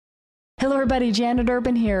Hello, everybody. Janet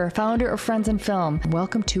Urban here, founder of Friends in Film.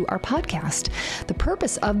 Welcome to our podcast. The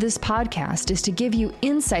purpose of this podcast is to give you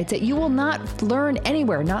insights that you will not learn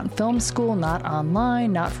anywhere, not in film school, not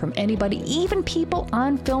online, not from anybody, even people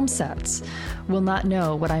on film sets will not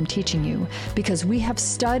know what I'm teaching you because we have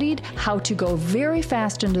studied how to go very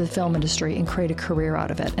fast into the film industry and create a career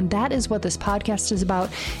out of it. And that is what this podcast is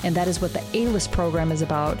about. And that is what the A-List program is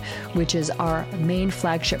about, which is our main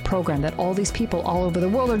flagship program that all these people all over the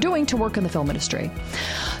world are doing to work in the film industry.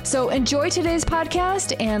 So enjoy today's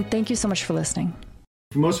podcast, and thank you so much for listening.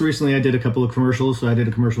 Most recently, I did a couple of commercials. So I did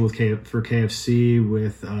a commercial for KFC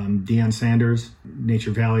with Deion Sanders,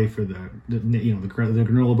 Nature Valley for the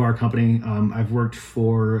granola bar company. I've worked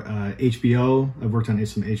for HBO. I've worked on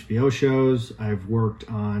some HBO shows. I've worked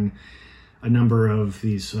on a number of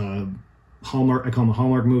these Hallmark. I call them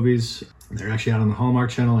Hallmark movies. They're actually out on the Hallmark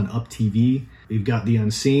Channel and Up TV. We've got The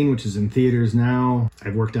Unseen, which is in theaters now.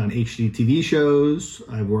 I've worked on HGTV shows.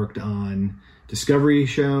 I've worked on Discovery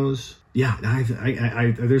shows. Yeah,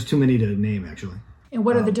 there's too many to name, actually. And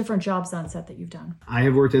what are the different jobs on set that you've done? I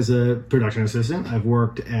have worked as a production assistant. I've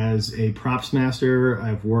worked as a props master.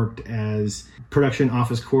 I've worked as production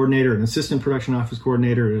office coordinator, an assistant production office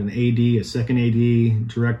coordinator, an AD, a second AD,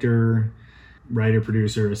 director, writer,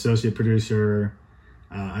 producer, associate producer.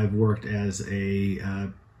 I've worked as a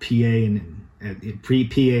PA and PA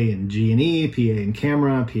in G&E, PA in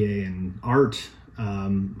camera, PA in art. A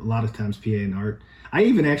lot of times PA in art. I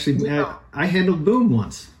even actually I handled boom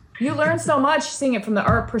once. You learn so much seeing it from the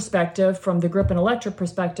art perspective, from the grip and electric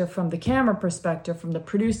perspective, from the camera perspective, from the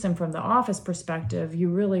producing, from the office perspective. You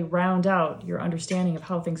really round out your understanding of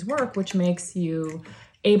how things work, which makes you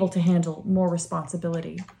able to handle more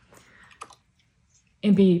responsibility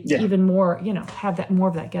and be even more, have that more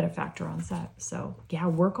of that get it factor on set. So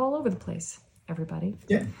work all over the place, everybody.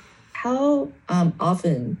 Yeah. How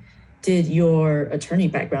often did your attorney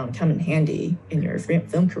background come in handy in your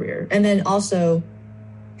film career? And then also,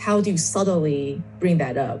 how do you subtly bring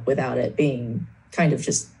that up without it being kind of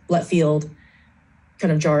just left field,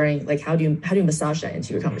 kind of jarring? Like, how do you massage that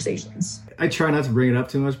into your conversations? I try not to bring it up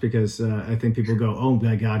too much because I think people go, "Oh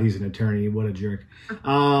my God, he's an attorney! What a jerk!"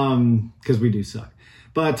 Because we do suck.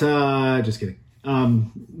 But just kidding.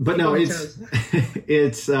 But no,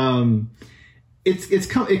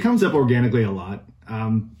 it comes up organically a lot.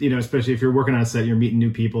 Especially if you're working on a set, you're meeting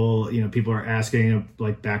new people. People are asking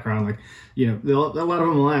like background, like a lot of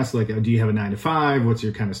them will ask like, "Do you have a 9 to 5? What's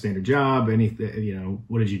your kind of standard job? Anything?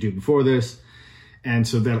 What did you do before this?" And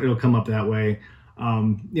so that it'll come up that way.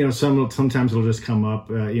 Sometimes it'll just come up.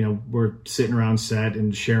 We're sitting around set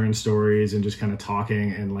and sharing stories and just kind of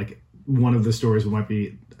talking, and like one of the stories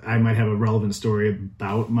I might have a relevant story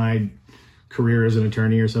about my career as an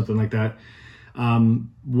attorney or something like that.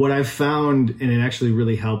 What I've found, and it actually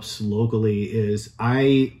really helps locally, is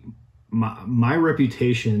my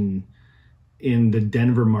reputation in the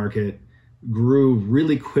Denver market grew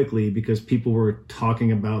really quickly because people were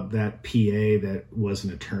talking about that PA that was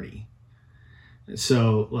an attorney.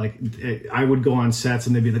 So like I would go on sets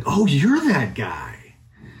and they'd be like, "Oh, you're that guy."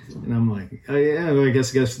 And I'm like, "Oh, yeah, well, I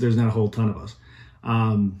guess there's not a whole ton of us."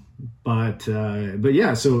 But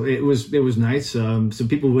yeah, so it was nice. So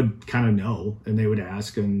people would kind of know and they would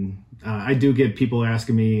ask. And I do get people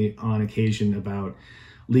asking me on occasion about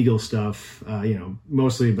legal stuff,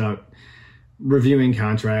 mostly about reviewing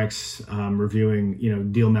contracts,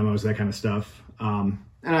 reviewing, deal memos, that kind of stuff. And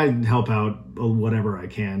I help out whatever I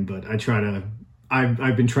can, but I'm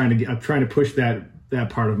trying to push that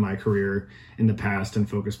part of my career in the past and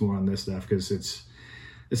focus more on this stuff because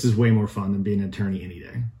this is way more fun than being an attorney any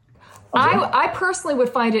day. I personally would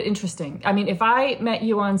find it interesting. I mean, if I met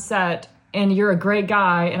you on set and you're a great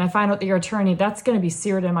guy and I find out that you're an attorney, that's going to be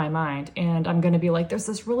seared in my mind. And I'm going to be like, there's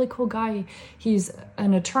this really cool guy. He's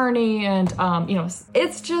an attorney. And,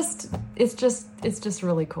 it's just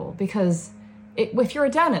really cool because if you're a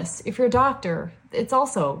dentist, if you're a doctor, it's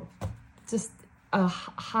also just a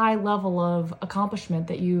high level of accomplishment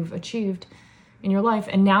that you've achieved in your life.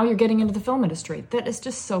 And now you're getting into the film industry. That is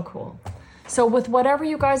just so cool. So with whatever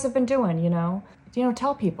you guys have been doing,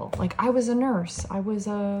 tell people, like, I was a nurse. I was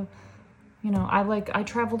I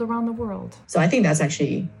traveled around the world. So I think that's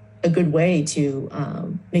actually a good way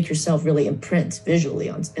to make yourself really imprint visually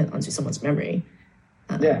onto someone's memory.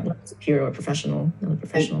 Whether it's a peer or a professional, another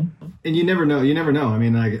professional. And you never know. I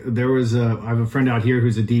mean, like I have a friend out here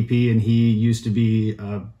who's a DP and he used to be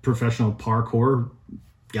a professional parkour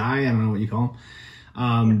guy. I don't know what you call him.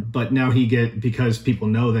 But now because people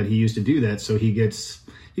know that he used to do that, so he gets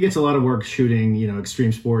he gets a lot of work shooting,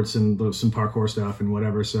 extreme sports and some parkour stuff and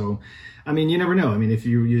whatever. So, I mean, you never know. I mean, if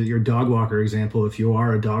your dog walker example, if you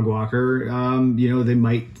are a dog walker, they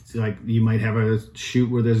might you might have a shoot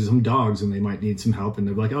where there's some dogs and they might need some help, and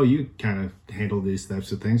they're like, oh, you kind of handle these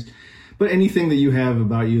types of things. But anything that you have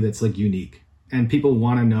about you that's like unique, and people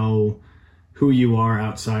want to know who you are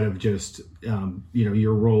outside of just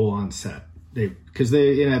your role on set. Because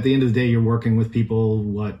at the end of the day, you're working with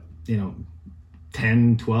people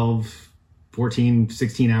 10, 12, 14,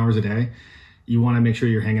 16 hours a day. You want to make sure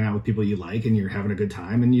you're hanging out with people you like and you're having a good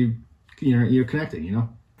time and you're connecting.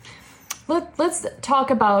 Let's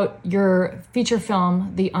talk about your feature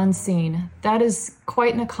film, The Unseen. That is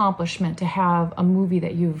quite an accomplishment to have a movie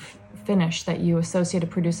that you've finished, that you associated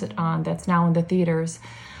produce it on, that's now in the theaters.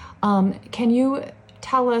 Can you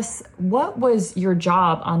tell us, what was your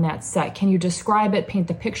job on that set? Can you describe it, paint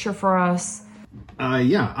the picture for us?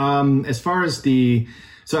 As far as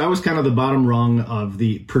so I was kind of the bottom rung of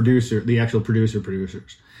the actual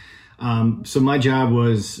producers. So my job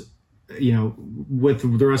was, with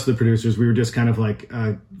the rest of the producers, we were just kind of like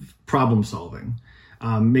problem solving,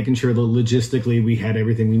 making sure that logistically we had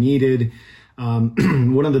everything we needed.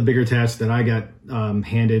 One of the bigger tasks that I got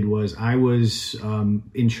handed was I was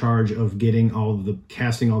in charge of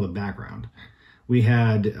casting all the background. We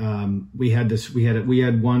had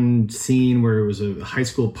one scene where it was a high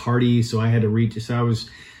school party, so I was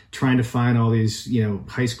trying to find all these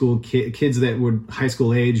high school kids that would high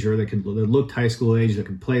school age or that looked high school age that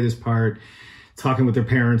could play this part. Talking with their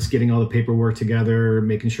parents, getting all the paperwork together,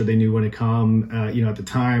 making sure they knew when to come. At the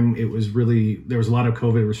time, there was a lot of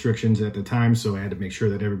COVID restrictions at the time, so I had to make sure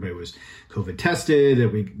that everybody was COVID tested,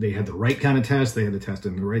 that they had the right kind of test, they had the test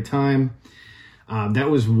in the right time. That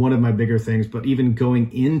was one of my bigger things. But even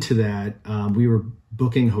going into that, we were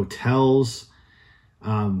booking hotels.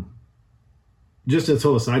 Just a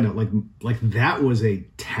total side note, like that was a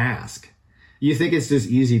task. You think it's just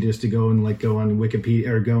easy just to go on Wikipedia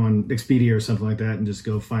or go on Expedia or something like that and just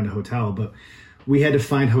go find a hotel. But we had to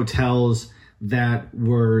find hotels that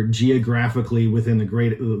were geographically within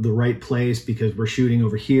the right place, because we're shooting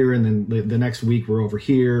over here and then the next week we're over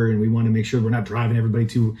here, and we want to make sure we're not driving everybody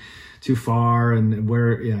too far, and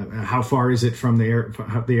how far is it from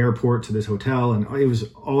the airport to this hotel, and it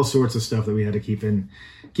was all sorts of stuff that we had to keep in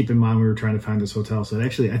mind when we were trying to find this hotel. So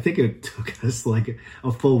actually, I think it took us like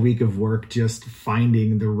a full week of work just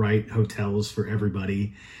finding the right hotels for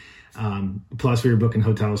everybody. Plus, we were booking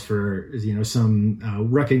hotels for some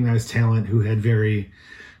recognized talent who had very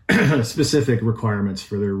specific requirements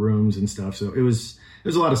for their rooms and stuff. So it was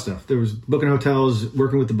a lot of stuff. There was booking hotels,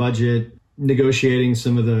 working with the budget, negotiating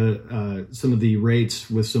some of the rates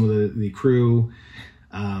with some of the crew,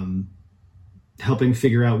 helping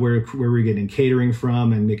figure out where we're getting catering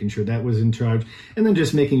from and making sure that was in charge, and then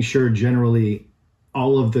just making sure generally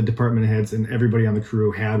all of the department heads and everybody on the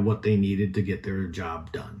crew had what they needed to get their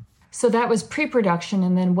job done. So that was pre-production,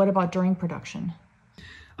 and then what about during production?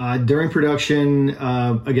 During production,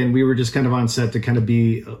 again, we were just kind of on set to kind of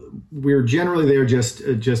we were generally there just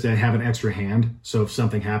to have an extra hand. So if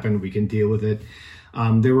something happened, we can deal with it.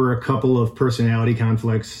 There were a couple of personality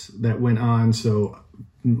conflicts that went on. So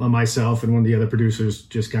myself and one of the other producers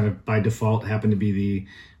just kind of by default happened to be the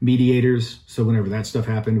mediators. So whenever that stuff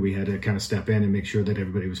happened, we had to kind of step in and make sure that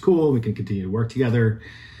everybody was cool. We can continue to work together.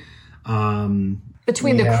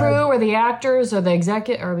 Between the crew or the actors or the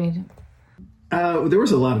executive, there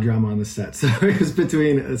was a lot of drama on the set. So it was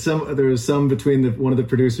between some between one of the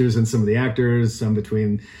producers and some of the actors, some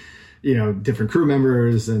between, different crew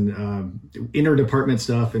members and inter-department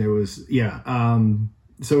stuff. And it was,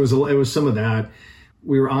 so it was some of that.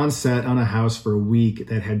 We were on set on a house for a week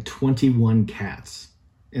that had 21 cats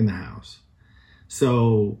in the house.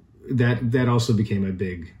 So that also became a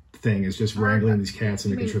big thing, is just wrangling these cats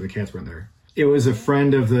and making sure the cats weren't there. It was a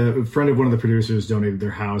friend of one of the producers donated their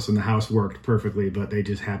house, and the house worked perfectly, but they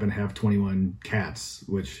just happened to have 21 cats,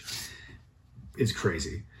 which is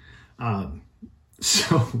crazy.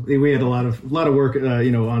 So we had a lot of work,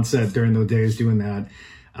 on set during those days doing that.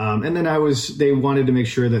 And then they wanted to make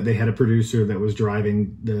sure that they had a producer that was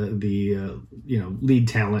driving the lead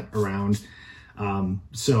talent around.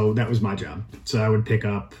 So that was my job. So I would pick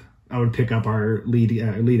up our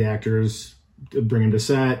lead actors, bring them to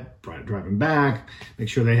set, drive them back, make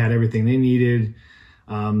sure they had everything they needed.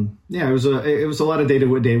 It was a lot of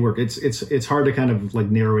day-to-day work. It's hard to kind of like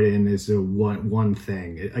narrow it in as a one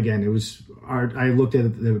thing. I looked at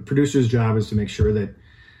it, the producer's job is to make sure that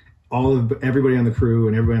everybody on the crew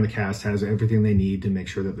and everybody on the cast has everything they need to make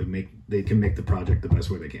sure that they can make the project the best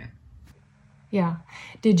way they can. Yeah.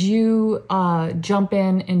 Did you jump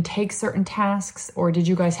in and take certain tasks, or did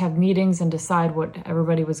you guys have meetings and decide what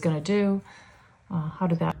everybody was going to do? How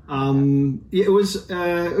did that? Yeah, it was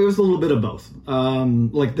a little bit of both.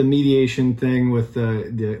 Like the mediation thing with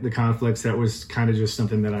the conflicts, that was kind of just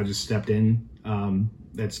something that I just stepped in.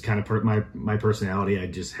 That's kind of my personality. I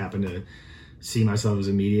just happen to see myself as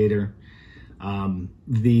a mediator.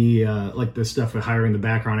 Like the stuff with hiring the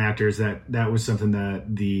background actors, that was something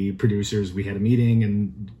that the producers, we had a meeting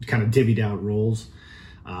and kind of divvied out roles.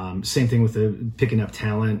 Same thing with the picking up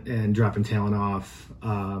talent and dropping talent off.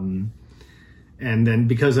 And then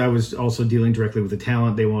because I was also dealing directly with the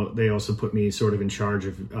talent, they also put me sort of in charge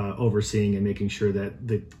of overseeing and making sure that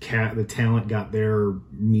the talent got their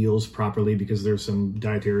meals properly, because there's some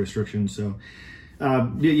dietary restrictions. So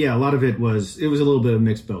yeah, a lot of it was a little bit of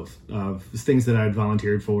mixed both of things that I had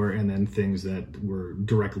volunteered for and then things that were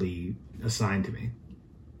directly assigned to me.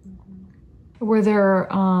 Were there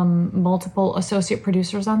multiple associate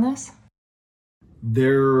producers on this?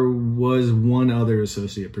 There was one other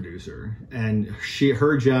associate producer, and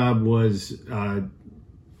her job was,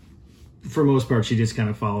 for most part, she just kind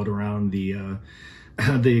of followed around the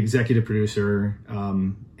executive producer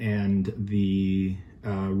and the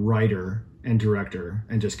writer and director,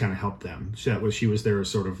 and just kind of helped them. She was their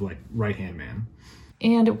sort of like right-hand man.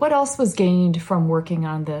 And what else was gained from working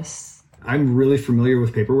on this? I'm really familiar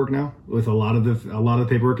with paperwork now, with a lot of the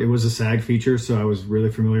paperwork. It was a SAG feature, so I was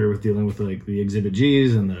really familiar with dealing with like the Exhibit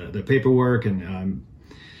Gs and the paperwork and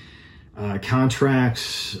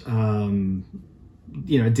contracts.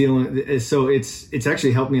 Dealing. So it's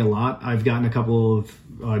actually helped me a lot. I've gotten a couple of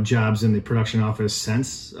jobs in the production office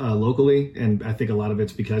since locally, and I think a lot of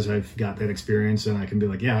it's because I've got that experience, and I can be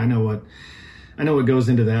like, yeah, I know what goes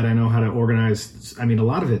into that. I know how to organize. I mean, a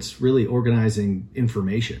lot of it's really organizing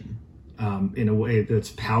information in a way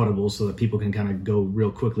that's palatable, so that people can kind of go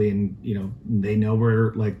real quickly, and they know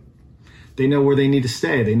where they need to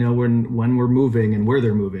stay. They know when we're moving and where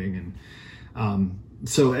they're moving, and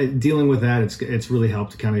so dealing with that, it's really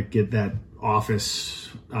helped to kind of get that office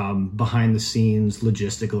behind the scenes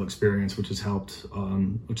logistical experience, which has helped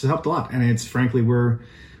a lot. And it's frankly, we're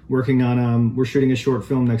working on we're shooting a short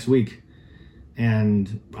film next week.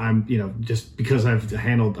 And I'm, just because I've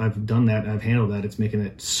handled that, it's making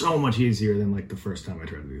it so much easier than like the first time I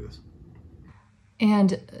tried to do this.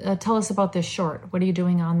 And tell us about this short. What are you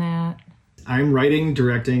doing on that? I'm writing,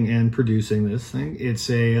 directing, and producing this thing. It's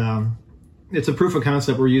a proof of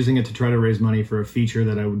concept. We're using it to try to raise money for a feature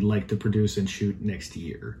that I would like to produce and shoot next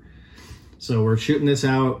year. So we're shooting this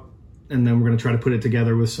out, and then we're going to try to put it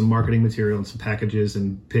together with some marketing material and some packages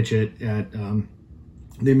and pitch it at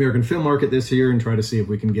the American film market this year, and try to see if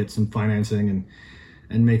we can get some financing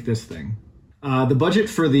and make this thing. The budget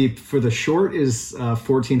for the short is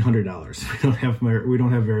 $1,400. We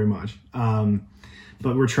don't have very much,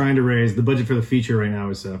 but we're trying to raise the budget for the feature right now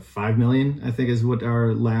is $5 million. I think is what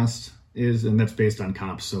our last is, and that's based on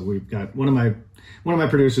comps. So we've got one of my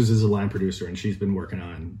producers is a line producer, and she's been working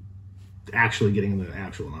on actually getting the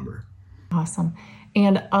actual number. Awesome.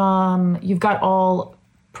 And you've got all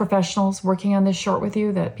professionals working on this short with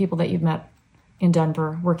you, that people that you've met in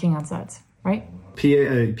Denver working on sets, right?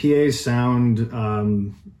 PA, sound,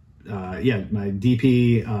 my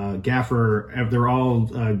DP, gaffer, they're all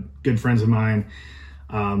good friends of mine.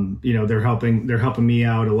 They're helping me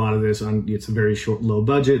out a lot of this it's a very low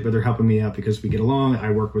budget, but they're helping me out because we get along.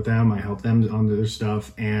 I work with them, I help them on their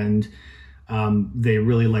stuff, and they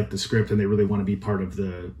really like the script, and they really want to be part of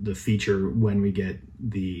the feature when we get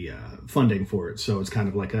the funding for it. So it's kind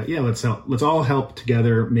of like let's all help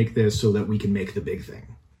together make this so that we can make the big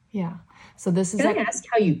thing. Yeah. So this is. Can I ask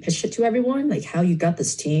how you pitched it to everyone? Like how you got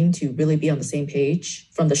this team to really be on the same page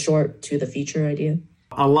from the short to the feature idea?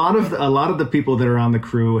 A lot of the people that are on the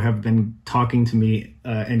crew have been talking to me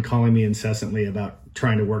and calling me incessantly about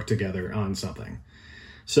trying to work together on something.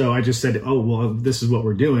 So I just said, oh, well, this is what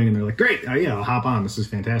we're doing. And they're like, great. Yeah, I'll hop on. This is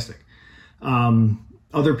fantastic.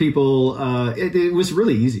 Other people, it was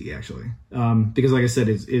really easy, actually. Because like I said,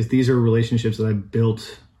 these are relationships that I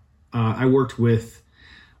built. I worked with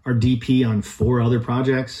our DP on 4 other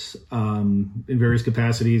projects in various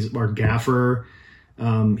capacities. Our gaffer,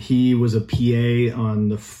 he was a PA on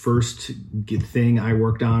the first thing I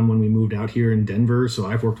worked on when we moved out here in Denver. So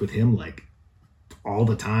I've worked with him like all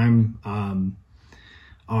the time.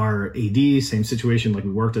 Our AD, same situation, like we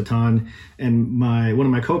worked a ton. And both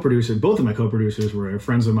of my co-producers were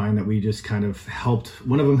friends of mine that we just kind of helped.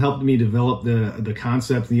 One of them helped me develop the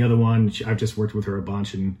concept. The other one, I've just worked with her a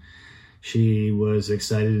bunch, and she was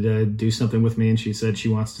excited to do something with me, and she said she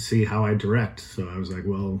wants to see how I direct. So I was like,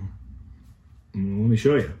 well, let me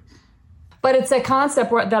show you. But it's a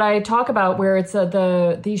concept that I talk about where it's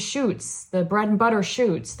these shoots, the bread and butter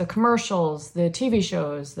shoots, the commercials, the TV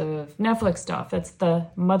shows, the Netflix stuff. That's the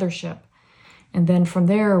mothership. And then from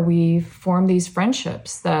there, we form these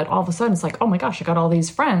friendships that all of a sudden it's like, oh my gosh, I got all these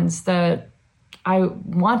friends that I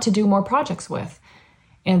want to do more projects with.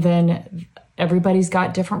 And then everybody's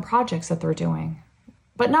got different projects that they're doing.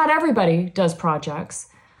 But not everybody does projects.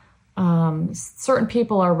 Certain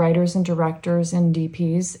people are writers and directors and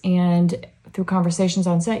DPs, and through conversations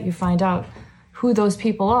on set, you find out who those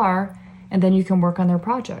people are, and then you can work on their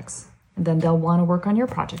projects. And then they'll want to work on your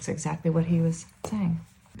projects, exactly what he was saying.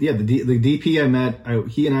 Yeah, the DP I met,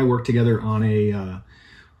 he and I worked together on a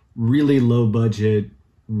really low budget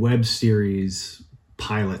web series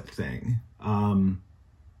pilot thing. So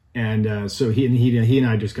he and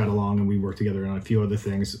I just got along, and we worked together on a few other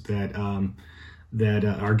things that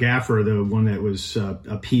our gaffer, the one that was a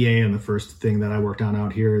PA on the first thing that I worked on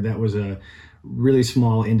out here, that was a really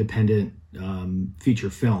small independent feature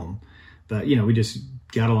film. But, we just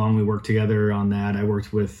got along. We worked together on that. I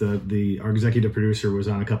worked with our executive producer was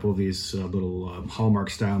on a couple of these little Hallmark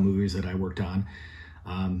style movies that I worked on.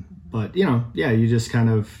 But, you just kind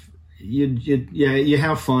of, you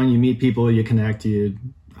have fun, you meet people, you connect,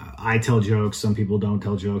 I tell jokes. Some people don't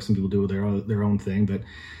tell jokes. Some people do their own thing, but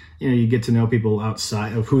you get to know people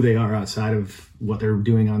outside of who they are, outside of what they're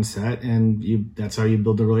doing on set, and that's how you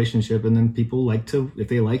build the relationship. And then people if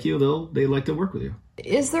they like you, they like to work with you.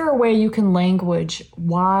 Is there a way you can language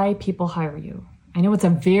why people hire you? I know it's a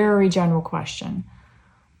very general question,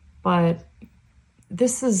 but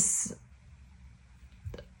this is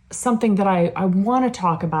something that I want to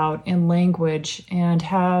talk about in language and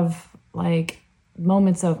have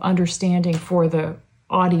moments of understanding for the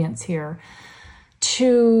audience here,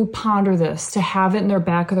 to ponder this, to have it in their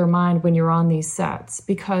back of their mind when you're on these sets,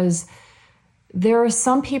 because there are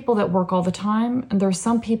some people that work all the time and there are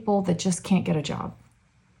some people that just can't get a job.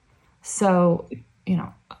 So,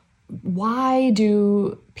 why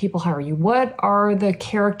do people hire you? What are the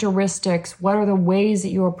characteristics? What are the ways that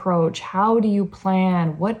you approach? How do you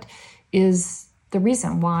plan? What is the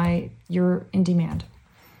reason why you're in demand?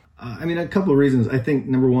 A couple of reasons. I think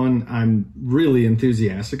number one, I'm really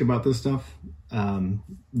enthusiastic about this stuff. I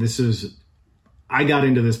got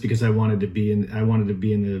into this because I wanted to be in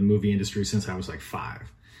the movie industry since I was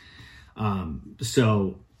 5.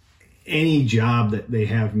 So any job that they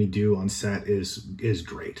have me do on set is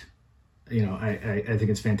great. I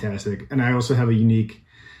think it's fantastic. And I also have a unique,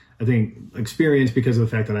 experience because of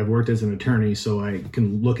the fact that I've worked as an attorney. So I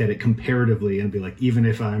can look at it comparatively and be like, even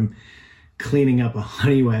if I'm cleaning up a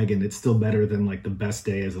honey wagon, it's still better than the best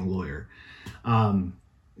day as a lawyer.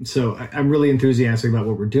 So I'm really enthusiastic about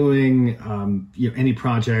what we're doing. Any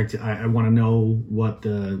project, I want to know what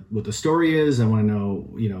the story is. I want to know,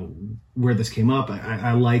 where this came up.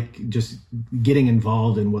 I like just getting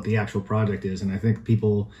involved in what the actual project is. And I think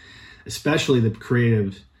people, especially the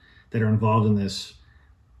creatives that are involved in this,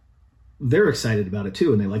 they're excited about it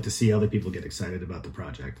too. And they like to see other people get excited about the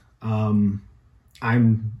project. I'm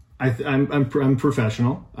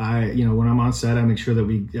professional. When I'm on set, I make sure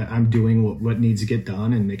that I'm doing what needs to get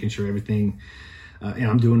done and making sure everything, and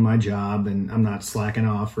I'm doing my job and I'm not slacking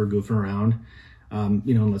off or goofing around,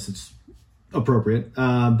 unless it's appropriate.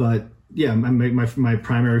 But yeah, my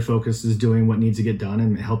primary focus is doing what needs to get done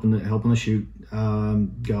and helping the shoot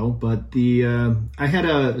go. But I had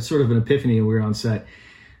a sort of an epiphany when we were on set.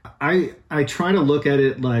 I try to look at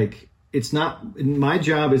it like, it's not, my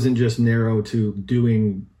job isn't just narrow to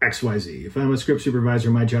doing XYZ. If I'm a script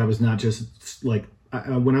supervisor, my job is not just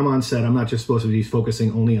when I'm on set, I'm not just supposed to be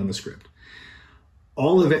focusing only on the script.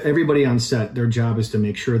 Everybody on set, their job is to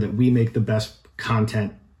make sure that we make the best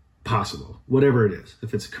content possible, whatever it is.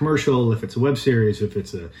 If it's a commercial, if it's a web series, if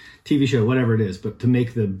it's a TV show, whatever it is, but to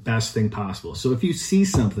make the best thing possible. So if you see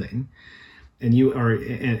something and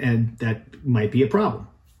and that might be a problem,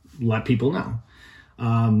 let people know.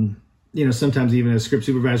 Sometimes even as script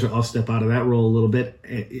supervisor, I'll step out of that role a little bit.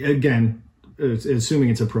 Again, assuming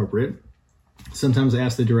it's appropriate. Sometimes I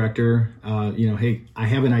ask the director, hey, I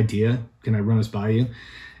have an idea. Can I run this by you?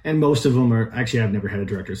 And most of them are, actually, I've never had a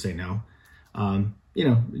director say no.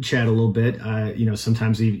 Chat a little bit.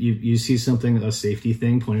 Sometimes you see something, a safety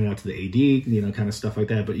thing, pointed out to the AD, kind of stuff like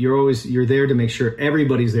that. But you're there to make sure,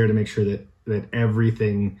 everybody's there to make sure that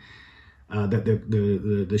everything, that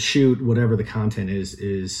the shoot, whatever the content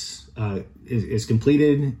is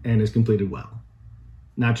completed and is completed well.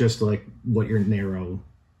 Not just what your narrow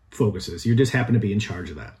focus is. You just happen to be in charge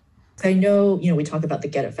of that. I know, we talk about the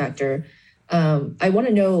get it factor. I want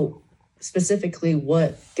to know specifically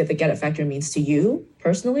what the get it factor means to you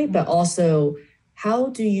personally, but also how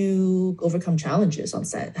do you overcome challenges on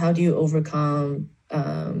set? How do you overcome,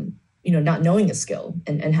 not knowing a skill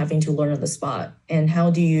and having to learn on the spot? And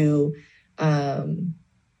how do you, create,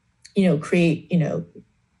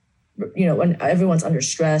 when everyone's under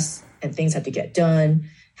stress and things have to get done,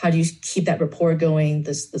 how do you keep that rapport going,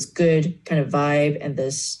 this good kind of vibe and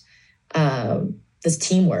this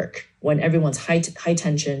teamwork when everyone's high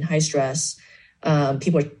tension, high stress,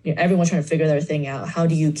 everyone's trying to figure their thing out. How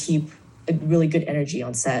do you keep a really good energy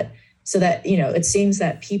on set so that, it seems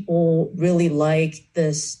that people really like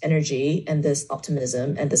this energy and this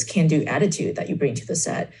optimism and this can-do attitude that you bring to the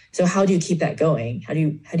set. So how do you keep that going? How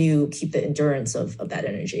do you keep the endurance of that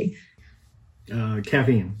energy?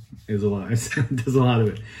 Caffeine is a lot. Does a lot of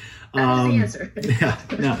it. That was the answer. Yeah.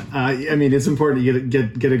 No, it's important to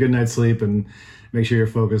get a good night's sleep and make sure you're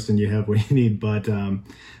focused and you have what you need. But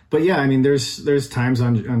yeah, there's times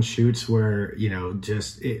on shoots where,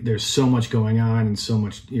 there's so much going on and so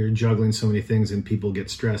much, you're juggling so many things and people get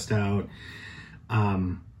stressed out.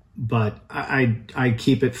 But I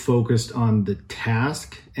keep it focused on the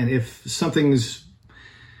task. And if something's,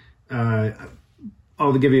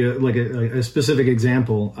 I'll give you a specific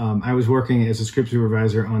example. I was working as a script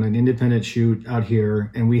supervisor on an independent shoot out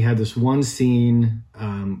here, and we had this one scene,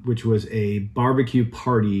 which was a barbecue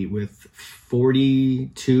party with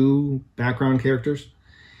 42 background characters,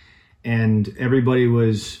 and everybody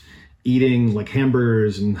was eating like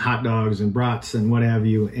hamburgers and hot dogs and brats and what have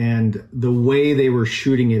you. And the way they were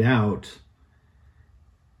shooting it out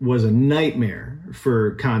was a nightmare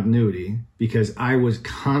for continuity because I was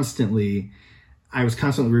constantly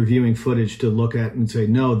reviewing footage to look at and say,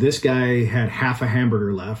 no, this guy had half a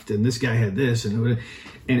hamburger left and this guy had this. And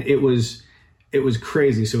it was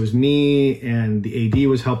crazy. So it was me and the AD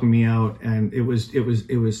was helping me out. And it was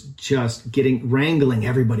just wrangling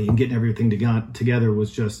everybody and getting everything together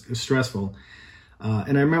was just stressful.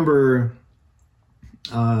 And I remember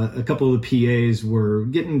a couple of the PAs were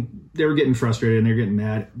getting frustrated and they were getting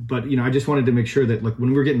mad. But, I just wanted to make sure that like when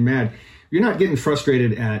we were getting mad, you're not getting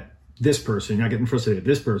frustrated at this person, you're not getting frustrated at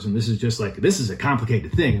this person. This is just like, this is a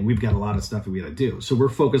complicated thing and we've got a lot of stuff that we got to do. So we're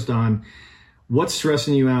focused on what's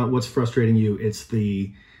stressing you out, what's frustrating you. It's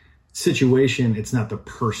the situation, it's not the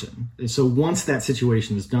person. And so once that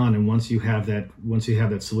situation is done and once you have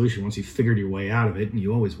that solution, once you've figured your way out of it, and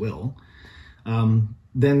you always will,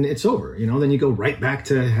 then it's over, then you go right back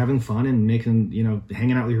to having fun and making,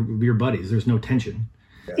 hanging out with your buddies. There's no tension.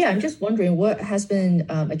 Yeah, I'm just wondering what has been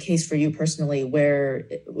a case for you personally where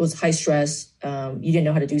it was high stress, you didn't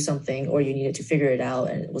know how to do something or you needed to figure it out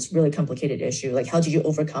and it was a really complicated issue. Like, how did you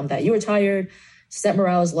overcome that? You were tired, set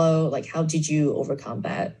morale is low. Like, how did you overcome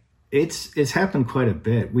that? It's happened quite a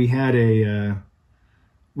bit. We had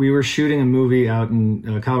we were shooting a movie out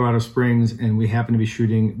in Colorado Springs and we happened to be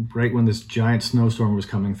shooting right when this giant snowstorm was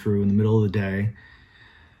coming through in the middle of the day.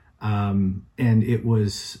 And it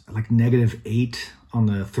was like -8 on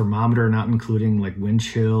the thermometer, not including like wind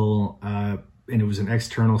chill. And it was an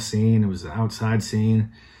external scene. It was an outside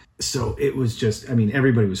scene. So it was just,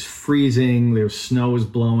 everybody was freezing. There was snow was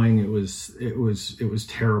blowing. It was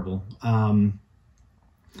terrible.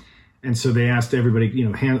 And so they asked everybody,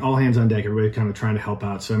 all hands on deck, everybody kind of trying to help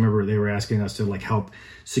out. So I remember they were asking us to like help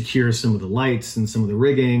secure some of the lights and some of the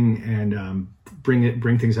rigging and,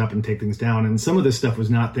 bring things up and take things down. And some of this stuff was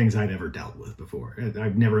not things I'd ever dealt with before.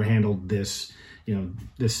 I've never handled this,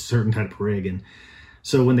 this certain type of rig. And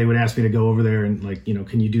so when they would ask me to go over there and like,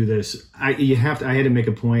 can you do this? I had to make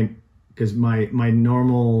a point because my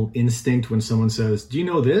normal instinct when someone says, do you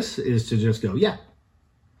know this, is to just go, yeah.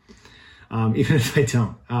 Even if I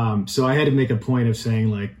don't. So I had to make a point of saying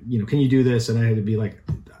like, can you do this? And I had to be like,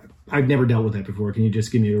 I've never dealt with that before. Can you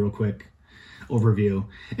just give me a real quick overview?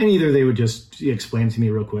 And either they would just explain it to me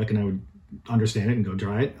real quick and I would understand it and go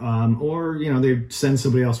try it. Or, they'd send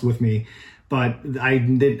somebody else with me. But I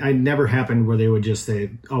never happened where they would just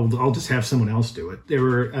say, oh, I'll just have someone else do it.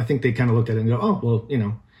 I think they kind of looked at it and go, oh, well,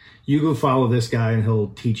 you go follow this guy and he'll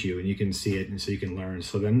teach you and you can see it and so you can learn.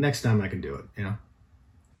 So then next time I can do it,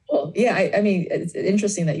 Well, yeah, it's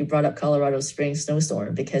interesting that you brought up Colorado Springs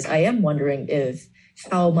snowstorm because I am wondering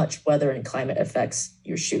how much weather and climate affects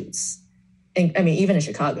your shoots. And even in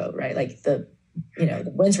Chicago, right? Like the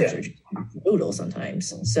winters are brutal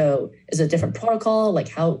sometimes. So is it a different protocol? Like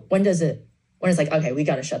when it's like, okay, we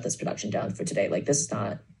got to shut this production down for today. Like this is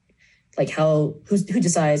not like who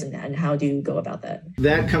decides and how do you go about that?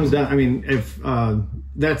 That comes down. If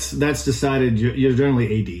that's decided, you're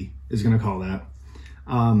generally AD is going to call that.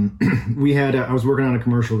 I was working on a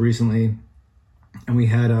commercial recently and we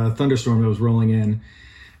had a thunderstorm that was rolling in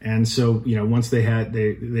And so, once they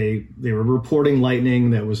were reporting lightning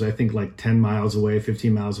that was, I think, like 10 miles away,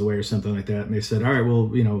 15 miles away or something like that. And they said, all right, well,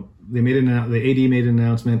 the AD made an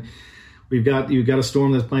announcement. You've got a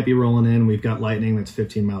storm that might be rolling in. We've got lightning that's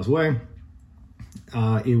 15 miles away.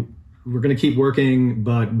 We're going to keep working,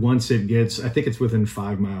 but once it gets, I think it's within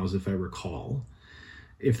 5 miles, if I recall.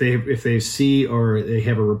 If they see or they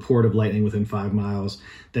have a report of lightning within 5 miles,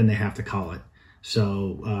 then they have to call it.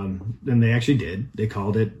 So then they actually did. They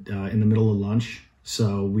called it in the middle of lunch.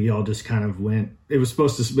 So we all just kind of went. It was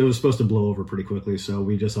supposed to blow over pretty quickly. So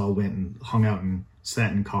we just all went and hung out and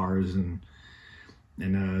sat in cars and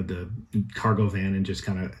the cargo van and just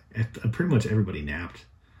kind of pretty much everybody napped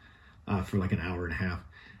for like an hour and a half.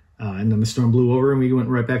 And then the storm blew over and we went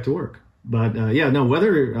right back to work. But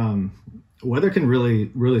weather can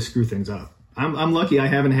really screw things up. I'm lucky I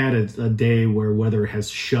haven't had a day where weather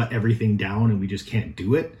has shut everything down and we just can't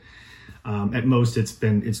do it. At most it's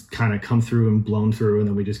kind of come through and blown through and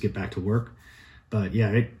then we just get back to work. But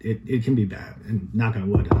yeah, it can be bad, and knock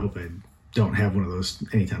on wood, I hope I don't have one of those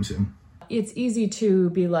anytime soon. It's easy to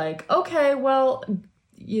be like, okay, well,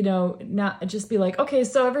 not just be like, okay,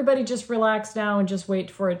 so everybody just relax now and just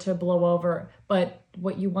wait for it to blow over. But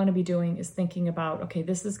what you want to be doing is thinking about, okay,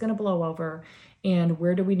 this is going to blow over, and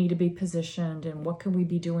where do we need to be positioned, and what can we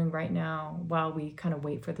be doing right now while we kind of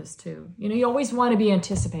wait for this to, you always want to be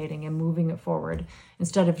anticipating and moving it forward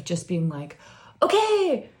instead of just being like,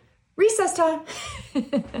 okay, recess time.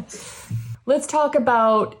 Let's talk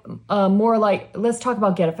about let's talk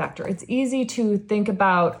about get effector. It's easy to think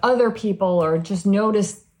about other people or just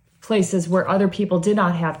notice places where other people did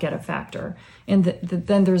not have get effector. And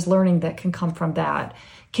then there's learning that can come from that.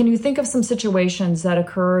 Can you think of some situations that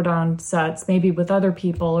occurred on sets, maybe with other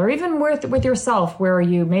people or even with yourself, where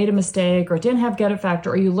you made a mistake or didn't have get effector,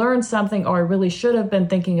 or you learned something, or I really should have been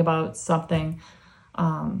thinking about something?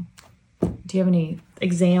 Do you have any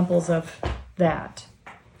examples of that?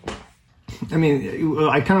 I mean,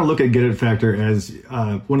 I kind of look at get effector as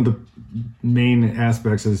one of the main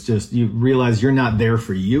aspects is just you realize you're not there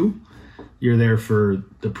for you. You're there for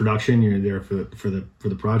the production. You're there for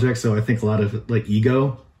the project. So I think a lot of like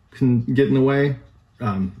ego can get in the way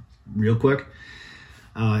real quick.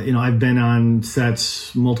 I've been on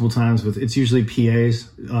sets multiple times it's usually PAs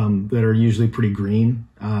that are usually pretty green.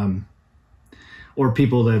 Or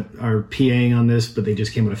people that are PAing on this, but they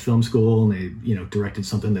just came out of film school and they, directed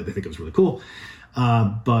something that they think was really cool.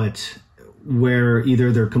 But where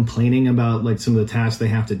either they're complaining about like some of the tasks they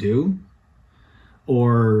have to do,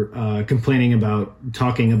 or talking about,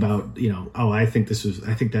 I think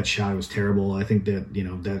that shot was terrible. I think that,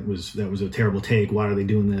 that was a terrible take. Why are they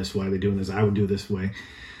doing this? Why are they doing this? I would do it this way.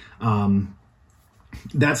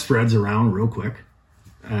 That spreads around real quick.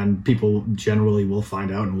 And people generally will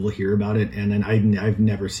find out and will hear about it. And then I've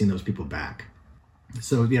never seen those people back.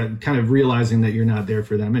 So yeah, kind of realizing that you're not there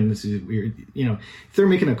for them. And this is, if they're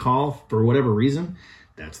making a call for whatever reason,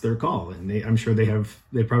 that's their call. And I'm sure they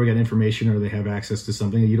probably got information or they have access to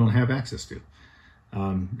something that you don't have access to.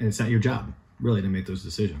 And it's not your job really to make those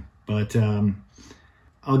decisions. But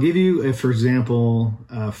I'll give you for example,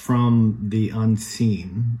 from the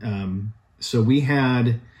unseen. So we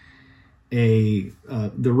had the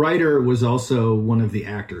writer was also one of the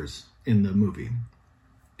actors in the movie.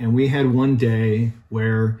 And we had one day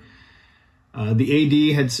where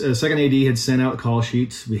the second AD had sent out call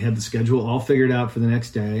sheets. We had the schedule all figured out for the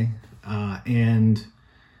next day. And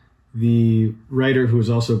the writer, who was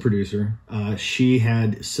also a producer, she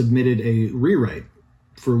had submitted a rewrite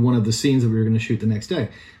for one of the scenes that we were going to shoot the next day.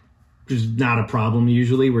 Which is not a problem.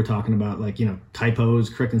 Usually we're talking about typos,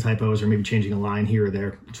 correcting typos, or maybe changing a line here or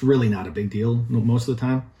there. It's really not a big deal most of the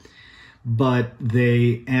time. But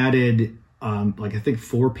they added I think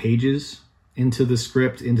 4 pages into the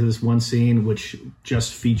script, into this one scene, which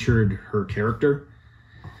just featured her character.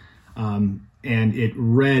 And it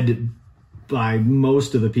read by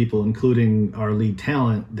most of the people, including our lead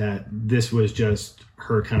talent, that this was just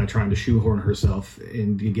her kind of trying to shoehorn herself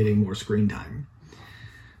into getting more screen time.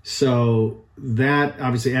 So that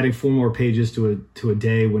obviously adding 4 more pages to a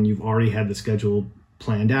day when you've already had the schedule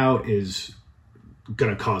planned out is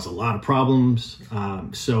going to cause a lot of problems.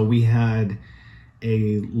 So we had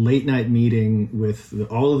a late night meeting with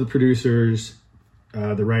all of the producers,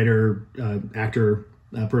 the writer, actor,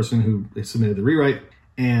 person who submitted the rewrite,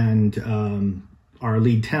 and our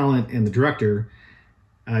lead talent and the director,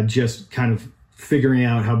 just kind of figuring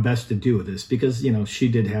out how best to do with this, because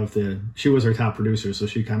she was our top producer, so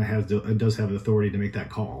she kind of does have the authority to make that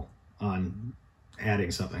call on adding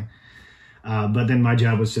something. But then my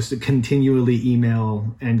job was just to continually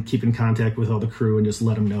email and keep in contact with all the crew and just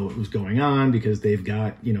let them know what was going on, because they've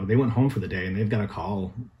got, they went home for the day and they've got a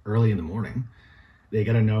call early in the morning. They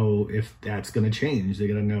got to know if that's going to change. They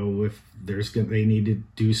got to know if they need to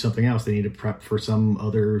do something else. They need to prep for some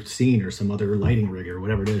other scene or some other lighting rig or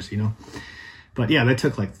whatever it is, But yeah, that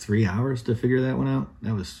took like 3 hours to figure that one out.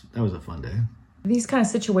 That was a fun day. These kind of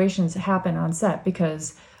situations happen on set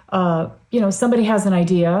because somebody has an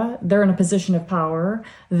idea, they're in a position of power,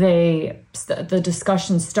 the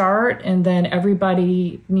discussions start, and then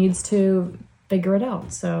everybody needs to figure it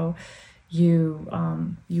out. So you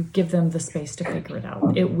give them the space to figure it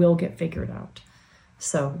out. It will get figured out.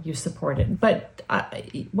 So you support it. But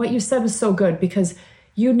what you said was so good, because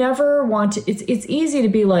you never want to, it's easy to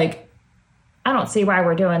be like, I don't see why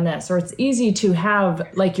we're doing this. Or it's easy to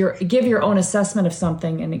have give your own assessment of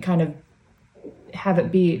something and it kind of have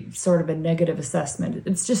it be sort of a negative assessment.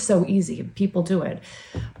 It's just so easy. People do it,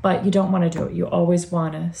 but you don't want to do it. You always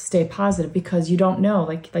want to stay positive, because you don't know,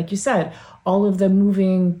 like you said, all of the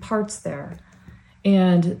moving parts there,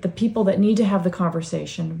 and the people that need to have the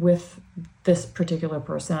conversation with this particular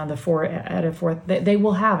person on the fourth, they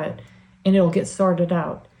will have it, and it'll get sorted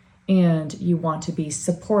out. And you want to be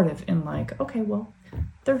supportive and okay, well,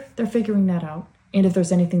 they're figuring that out. And if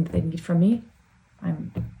there's anything that they need from me,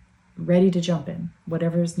 I'm ready to jump in,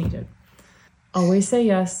 whatever is needed. Always say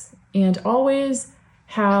yes, and always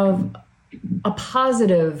have a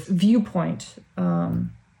positive viewpoint,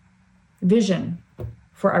 vision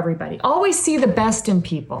for everybody. Always see the best in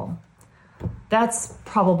people. That's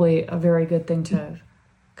probably a very good thing to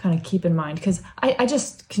kind of keep in mind, because I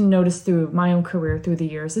just can notice through my own career through the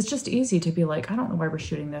years, it's just easy to be like, I don't know why we're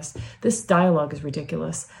shooting this. This dialogue is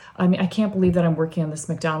ridiculous. I mean, I can't believe that I'm working on this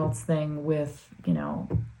McDonald's thing with,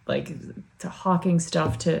 to hawking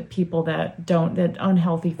stuff to people that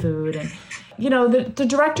unhealthy food. And, the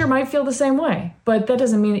director might feel the same way, but that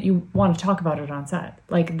doesn't mean that you want to talk about it on set.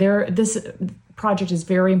 This project is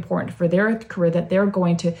very important for their career, that they're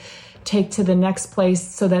going to take to the next place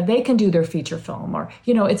so that they can do their feature film. Or,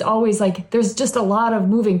 it's always there's just a lot of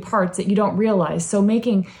moving parts that you don't realize. So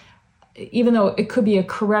even though it could be a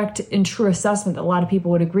correct and true assessment that a lot of people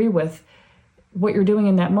would agree with, what you're doing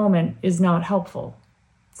in that moment is not helpful.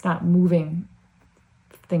 It's not moving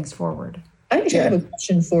things forward. I actually have a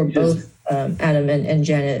question for both Adam and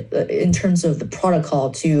Janet in terms of the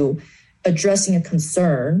protocol to addressing a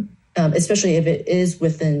concern, especially if it is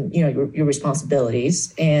within your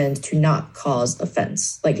responsibilities, and to not cause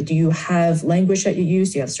offense. Do you have language that you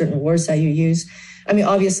use? Do you have certain words that you use? I mean,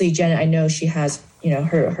 obviously, Janet, I know she has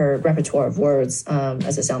her repertoire of words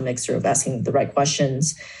as a sound mixer, of asking the right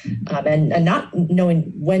questions, and not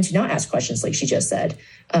knowing when to not ask questions, like she just said.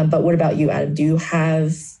 But what about you, Adam? Do you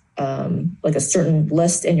have a certain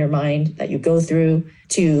list in your mind that you go through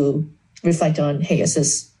to reflect on, hey, is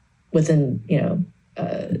this within,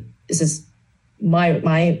 is this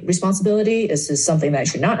my responsibility? Is this something that I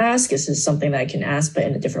should not ask? Is this something that I can ask but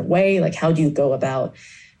in a different way? How do you go about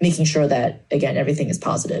making sure that, again, everything is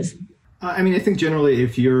positive? I mean, I think generally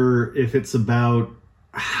if it's about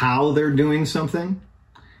how they're doing something,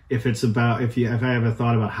 if I have a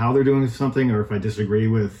thought about how they're doing something, or if I disagree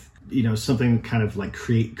with, something kind of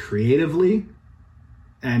creatively,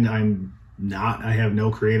 and I have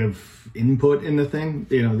no creative input in the thing,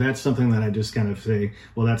 that's something that I just kind of say,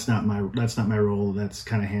 well, that's not my role. That's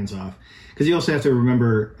kind of hands off. Because you also have to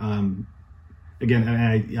remember, again,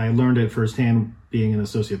 and I learned it firsthand being an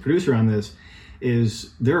associate producer on this,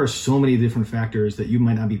 is there are so many different factors that you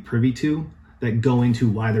might not be privy to that go into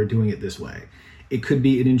why they're doing it this way. It could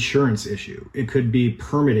be an insurance issue. It could be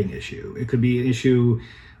permitting issue. It could be an issue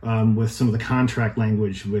with some of the contract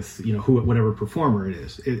language with, whatever performer it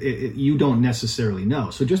is. You don't necessarily know.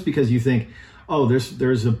 So just because you think, oh,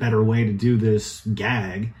 there's a better way to do this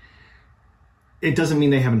gag, it doesn't mean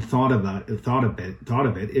they haven't thought of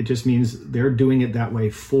it. It just means they're doing it that way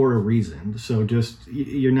for a reason. So just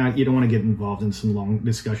you don't want to get involved in some long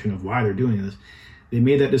discussion of why they're doing this. They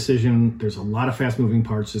made that decision. There's a lot of fast moving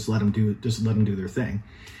parts. Just let them do their thing.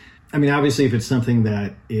 I mean, obviously, if it's something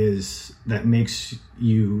that makes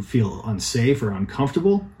you feel unsafe or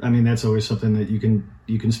uncomfortable, I mean, that's always something that you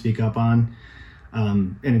can speak up on.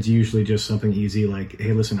 And it's usually just something easy like,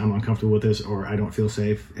 hey, listen, I'm uncomfortable with this, or I don't feel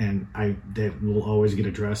safe, and that will always get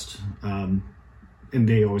addressed. And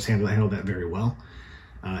they always handle that very well,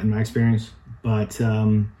 in my experience. But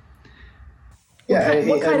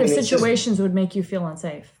what kind of situations would make you feel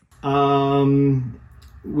unsafe?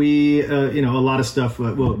 We, a lot of stuff.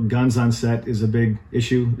 Guns on set is a big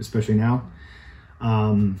issue, especially now.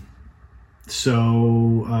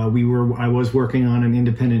 So I was working on an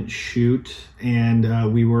independent shoot,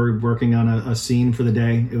 and we were working on a scene for the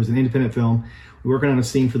day. It was an independent film. We were working on a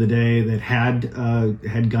scene for the day that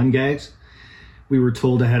had gun gags. We were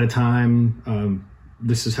told ahead of time,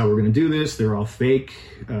 this is how we're going to do this. They're all fake.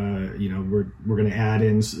 We're going to add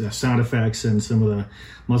in sound effects and some of the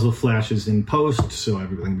muzzle flashes in post, so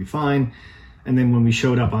everything will be fine. And then when we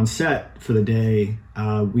showed up on set for the day,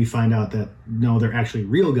 we find out that no, they're actually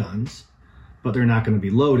real guns, but they're not going to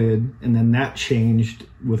be loaded. And then that changed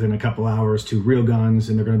within a couple hours to real guns,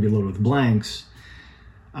 and they're going to be loaded with blanks.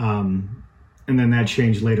 And then that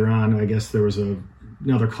changed later on. I guess there was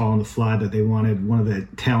another call on the fly that they wanted one of the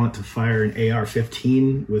talent to fire an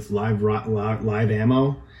AR-15 with live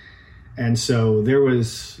ammo. And so there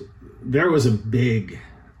was a big,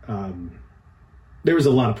 there was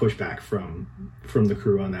a lot of pushback from the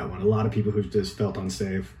crew on that one. A lot of people who just felt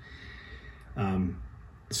unsafe.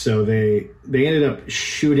 So they ended up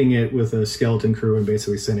shooting it with a skeleton crew and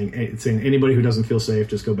basically saying anybody who doesn't feel safe,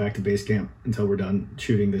 just go back to base camp until we're done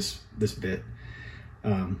shooting this bit.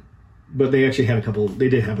 But they actually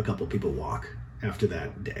did have a couple people walk after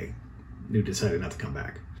that day who decided not to come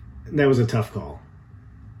back. And that was a tough call.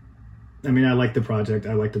 I mean, I liked the project.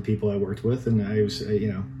 I liked the people I worked with, and I was,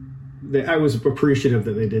 I was appreciative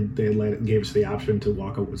that they gave us the option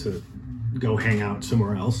to go hang out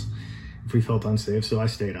somewhere else if we felt unsafe. So I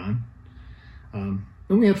stayed on, and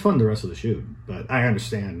we had fun the rest of the shoot. But I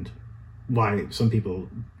understand why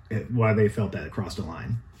they felt that it crossed a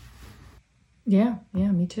line. Yeah,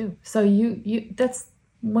 me too. So you that's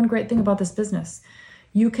one great thing about this business.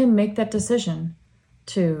 You can make that decision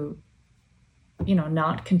to,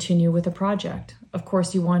 not continue with a project. Of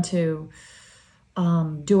course, you want to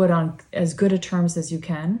do it on as good a terms as you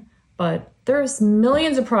can, but there's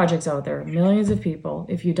millions of projects out there, millions of people.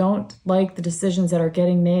 If you don't like the decisions that are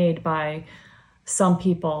getting made by some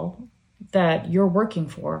people that you're working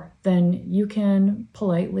for, then you can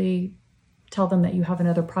politely tell them that you have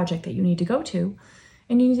another project that you need to go to,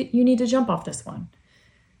 and you need to jump off this one.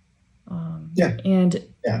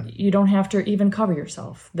 You don't have to even cover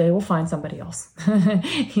yourself. They will find somebody else.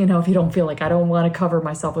 If you don't feel like I don't want to cover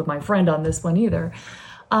myself with my friend on this one either.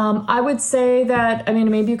 I would say that,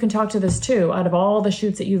 maybe you can talk to this too. Out of all the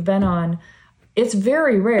shoots that you've been on, it's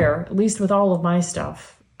very rare, at least with all of my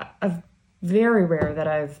stuff, very rare that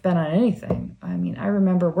I've been on anything. I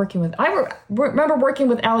remember working with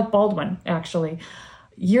Alec Baldwin actually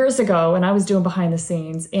years ago, and I was doing behind the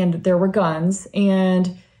scenes, and there were guns,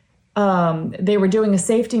 and they were doing a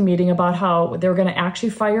safety meeting about how they were going to actually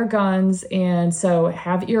fire guns, and so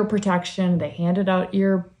have ear protection. They handed out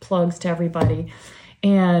ear plugs to everybody,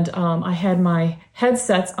 and I had my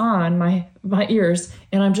headsets on my ears,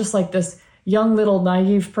 and I'm just like this young little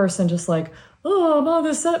naive person, just like, oh, I'm on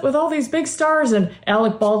this set with all these big stars. And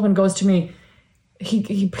Alec Baldwin goes to me,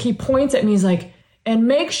 he points at me, he's like, and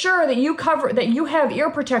make sure that you have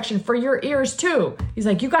ear protection for your ears too. He's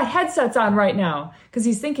like, you got headsets on right now. Because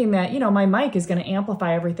he's thinking that, my mic is going to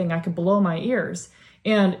amplify everything I could below my ears.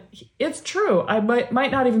 And it's true. I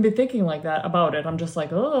might not even be thinking like that about it. I'm just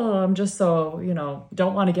like, oh, I'm just so,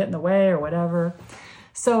 don't want to get in the way or whatever.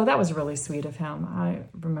 So that was really sweet of him. I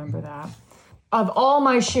remember that. Of all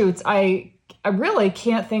my shoots, I really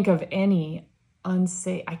can't think of any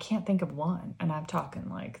unsafe. I can't think of one. And I'm talking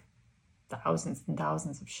like thousands and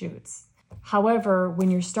thousands of shoots. However, when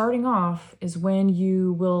you're starting off is when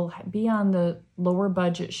you will be on the lower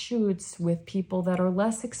budget shoots with people that are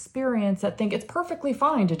less experienced, that think it's perfectly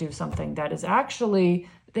fine to do something that is actually,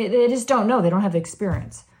 they just don't know. They don't have the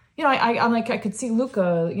experience. I'm like, I could see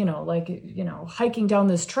Luca, hiking down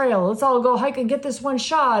this trail. Let's all go hike and get this one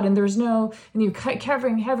shot. And and you're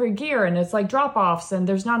covering heavy gear, and it's like drop-offs, and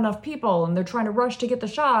there's not enough people, and they're trying to rush to get the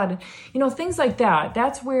shot. Things like that.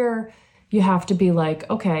 That's where you have to be like,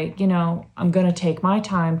 okay, I'm going to take my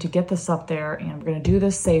time to get this up there, and we're going to do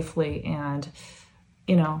this safely. And,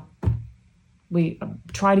 we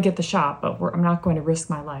try to get the shot, but I'm not going to risk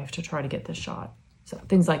my life to try to get this shot. So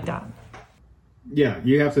things like that. Yeah,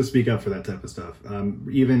 you have to speak up for that type of stuff.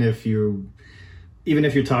 Even if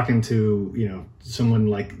you're talking to someone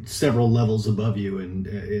like several levels above you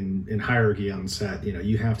in hierarchy on set,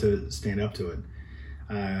 you have to stand up to it.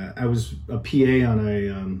 I was a PA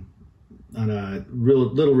on a real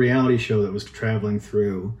little reality show that was traveling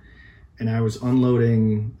through, and I was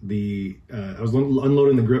unloading the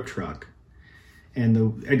grip truck, and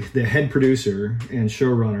the head producer and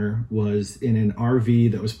showrunner was in an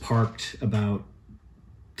RV that was parked about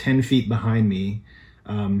 10 feet behind me,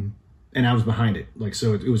 and I was behind it,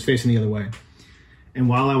 so it was facing the other way. And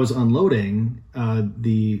while I was unloading,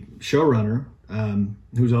 the showrunner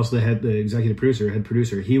who's also the executive producer, head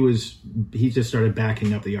producer, he just started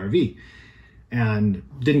backing up the RV and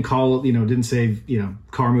didn't call, didn't say,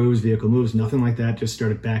 car moves, vehicle moves, nothing like that. Just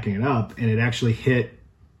started backing it up, and it actually hit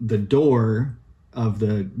the door of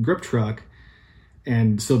the grip truck.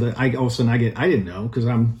 And so that I didn't know, because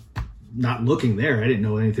I'm not looking there. I didn't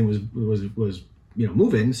know anything was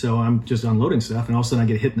moving. So I'm just unloading stuff, and all of a sudden I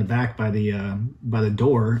get hit in the back by the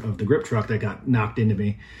door of the grip truck that got knocked into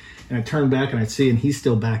me. And I turn back and I see, and he's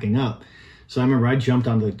still backing up. So I remember I jumped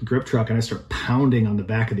on the grip truck and I start pounding on the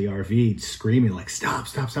back of the RV, screaming like, stop,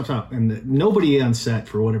 stop, stop, stop. And nobody on set,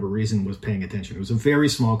 for whatever reason, was paying attention. It was a very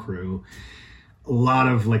small crew. A lot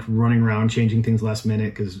of like running around, changing things last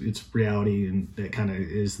minute, because it's reality and that kind of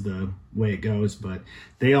is the way it goes. But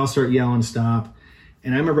they all start yelling, stop.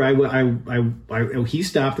 And I remember he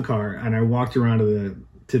stopped the car, and I walked around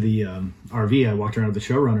to the RV. I walked around to the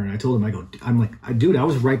showrunner, and I told him, I'm like, dude, I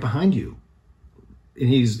was right behind you. And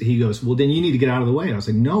he goes, well, then you need to get out of the way. And I was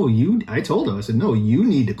like, no, I told him, I said, no, you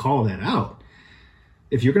need to call that out.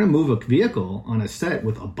 If you're going to move a vehicle on a set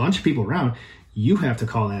with a bunch of people around, you have to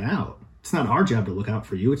call that out. It's not our job to look out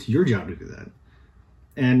for you. It's your job to do that.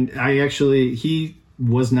 And he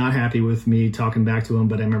was not happy with me talking back to him,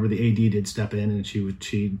 but I remember the AD did step in, and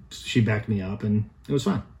she backed me up, and it was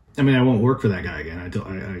fine. I mean, I won't work for that guy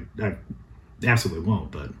again. I absolutely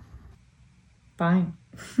won't, but. Fine.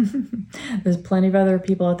 There's plenty of other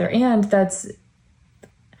people out there. And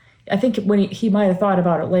I think when he might have thought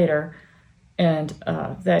about it later, and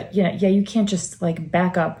that, you can't just like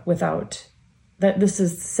back up without that. This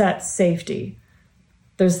is set safety.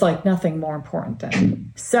 There's like nothing more important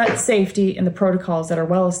than set safety and the protocols that are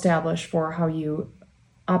well established for how you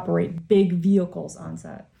operate big vehicles on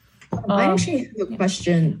set. I actually have a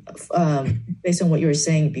question based on what you were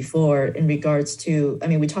saying before in regards to,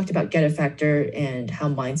 we talked about get effector and how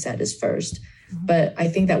mindset is first, but I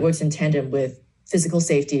think that works in tandem with physical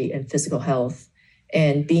safety and physical health,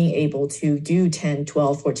 and being able to do 10,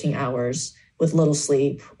 12, 14 hours with little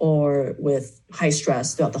sleep or with high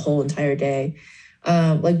stress throughout the whole entire day.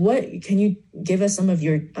 What can you give us some of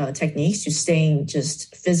your techniques to staying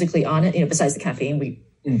just physically on it? Besides the caffeine,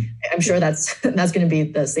 I'm sure that's going to be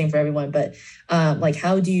the same for everyone. But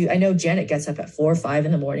how do you? I know Janet gets up at 4 or 5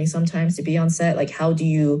 in the morning sometimes to be on set. Like, how do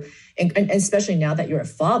you? And especially now that you're a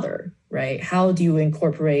father, right? How do you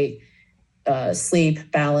incorporate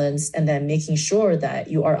sleep, balance, and then making sure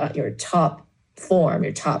that you are at your top form,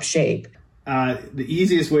 your top shape? The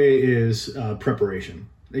easiest way is preparation.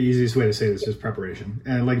 The easiest way to say this is preparation.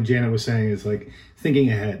 And like Janet was saying, is like thinking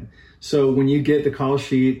ahead. So when you get the call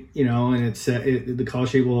sheet, and it's the call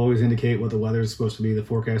sheet will always indicate what the weather is supposed to be, the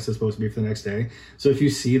forecast is supposed to be for the next day. So if you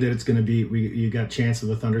see that it's going to be, you got chance of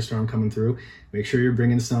a thunderstorm coming through, make sure you're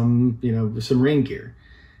bringing some rain gear.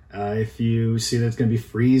 If you see that it's going to be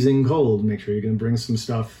freezing cold, make sure you're going to bring some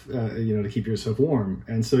stuff, to keep yourself warm.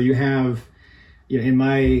 And so you have, in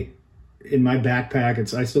my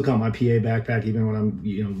backpack, I still call it my PA backpack, even when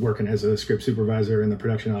I'm, working as a script supervisor in the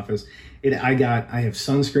production office. I have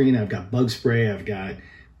sunscreen, I've got bug spray, I've got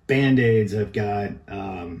Band-Aids, I've got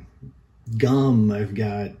gum, I've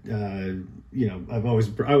got, I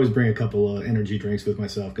always bring a couple of energy drinks with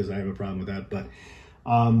myself because I have a problem with that. But,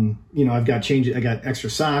 I got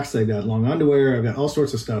extra socks, I've got long underwear, I've got all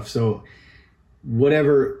sorts of stuff. So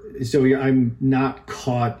I'm not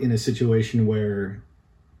caught in a situation where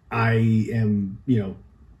I am,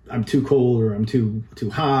 I'm too cold or I'm too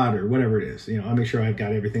hot or whatever it is. I'll make sure I've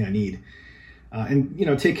got everything I need,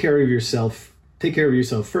 and take care of yourself. Take care of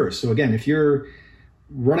yourself first. So again, if you're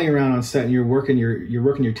running around on set and you're working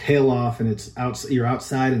your tail off, and you're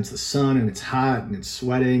outside and it's the sun and it's hot and it's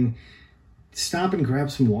sweating, stop and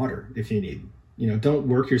grab some water if you need. Don't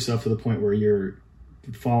work yourself to the point where you're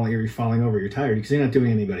falling over, you're tired, because you're not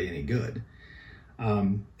doing anybody any good.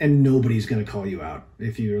 And nobody's going to call you out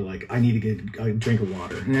if you're like, I need to get a drink of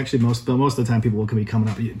water. And actually, most of the time, people can be coming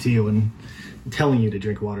up to you and telling you to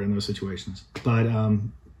drink water in those situations. But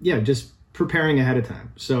just preparing ahead of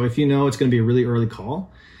time. So if it's going to be a really early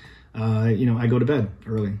call, I go to bed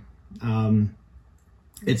early.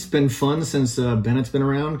 It's been fun since Bennett's been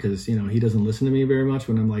around, because he doesn't listen to me very much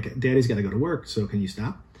when I'm like, Daddy's got to go to work, so can you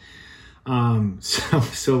stop?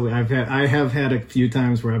 So I have had a few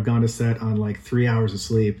times where I've gone to set on like 3 hours of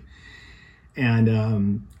sleep, and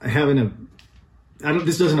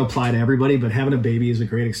this doesn't apply to everybody, but having a baby is a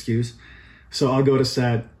great excuse. So I'll go to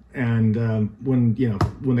set, and when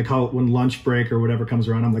lunch break or whatever comes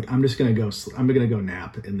around, I'm like, I'm gonna go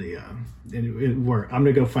nap in work. I'm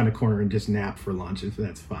gonna go find a corner and just nap for lunch, if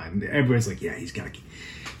that's fine. Everybody's like, yeah, he's got a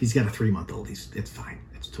 3-month-old. It's fine.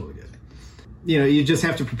 It's totally good. you just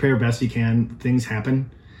have to prepare best you can. Things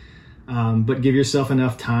happen. But give yourself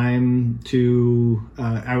enough time to,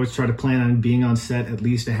 I always try to plan on being on set at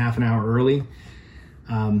least a half an hour early.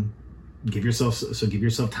 Give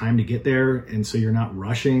yourself time to get there. And so you're not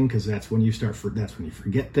rushing, because that's when you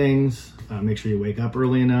forget things. Make sure you wake up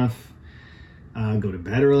early enough, go to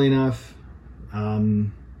bed early enough,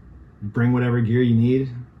 bring whatever gear you need.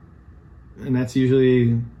 And that's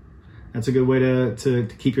a good way to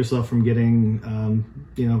keep yourself from getting,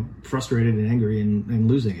 frustrated and angry and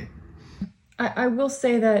losing it. I will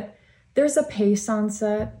say that there's a pace on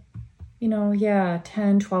set, 10,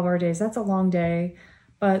 12-hour days, that's a long day,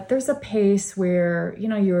 but there's a pace where,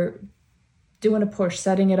 you're doing a push,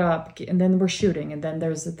 setting it up, and then we're shooting. And then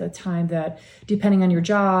there's the time that, depending on your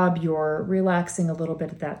job, you're relaxing a little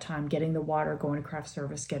bit at that time, getting the water, going to craft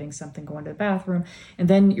service, getting something, going to the bathroom, and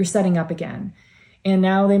then you're setting up again. And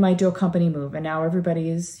now they might do a company move, and now everybody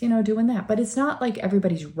is, doing that. But it's not like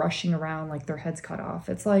everybody's rushing around like their head's cut off.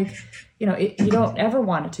 It's like, you don't ever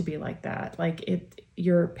want it to be like that. Like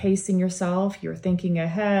you're pacing yourself, you're thinking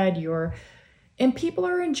ahead, and people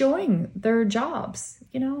are enjoying their jobs.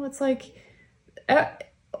 It's like,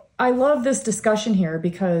 I love this discussion here,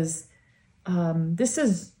 because this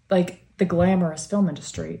is like the glamorous film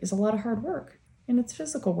industry is a lot of hard work, and it's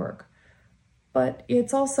physical work. But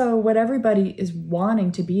it's also what everybody is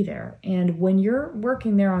wanting to be there. And when you're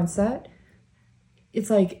working there on set, it's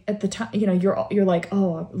like at the time, you're like,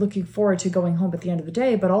 oh, I'm looking forward to going home at the end of the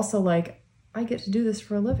day, but also like, I get to do this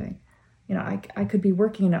for a living. I could be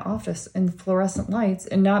working in an office in fluorescent lights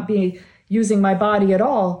and not be using my body at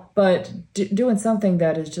all, but doing something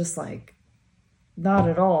that is just like not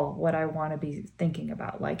at all what I want to be thinking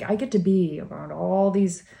about. Like, I get to be around all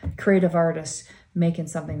these creative artists making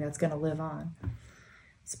something that's going to live on.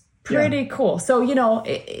 It's pretty cool. So,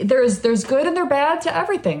 there's good and there's bad to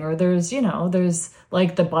everything, or there's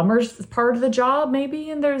like the bummers part of the job maybe,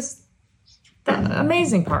 and there's the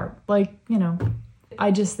amazing part. Like,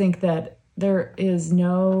 I just think that there is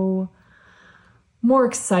no more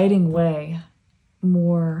exciting way,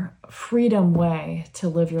 more freedom way to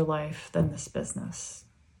live your life than this business.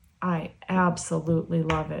 I absolutely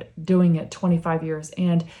love it, doing it 25 years.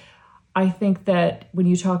 And I think that when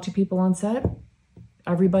you talk to people on set,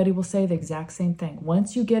 everybody will say the exact same thing.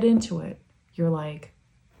 Once you get into it, you're like,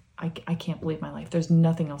 I can't believe my life. There's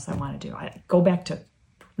nothing else I want to do. I go back to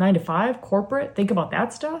 9 to 5, corporate, think about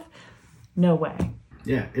that stuff. No way.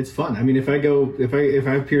 Yeah, it's fun. I mean, if I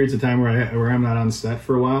have periods of time where I'm not on set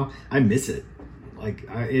for a while, I miss it. Like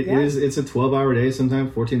it's a 12-hour day,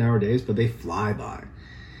 sometimes 14-hour days, but they fly by.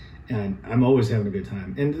 And I'm always having a good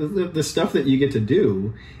time. And the stuff that you get to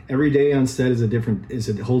do every day on set is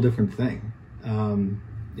a whole different thing.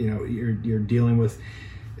 You're dealing with,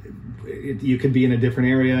 you could be in a different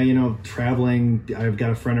area, traveling. I've got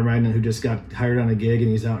a friend of mine who just got hired on a gig, and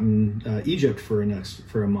he's out in Egypt for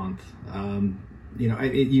a month.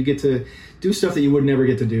 You get to do stuff that you would never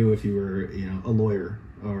get to do if you were, a lawyer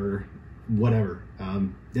or whatever.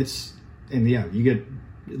 You get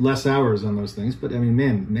less hours on those things, but I mean,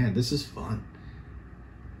 man, this is fun.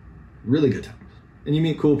 Really good times. And you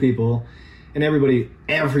meet cool people, and everybody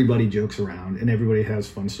jokes around, and everybody has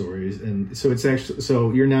fun stories. And so it's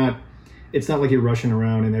not like you're rushing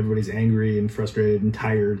around and everybody's angry and frustrated and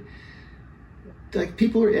tired. Like,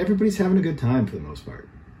 everybody's having a good time for the most part.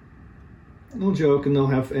 And they'll joke and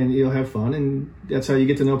you'll have fun, and that's how you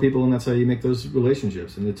get to know people, and that's how you make those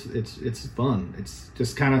relationships. And it's fun. It's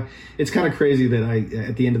just kind of crazy that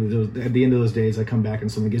at the end of those days I come back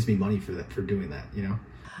and someone gives me money for doing that.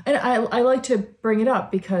 And I like to bring it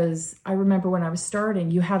up because I remember when I was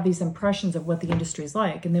starting, you have these impressions of what the industry's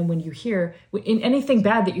like, and then when you hear in anything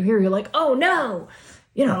bad that you hear, you're like, oh no,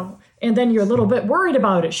 and then you're a little bit worried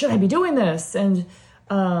about it. Should I be doing this? And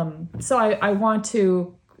so I want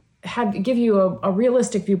to give you a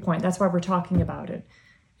realistic viewpoint. That's why we're talking about it.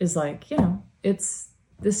 Is like,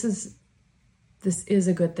 this is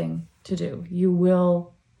a good thing to do. You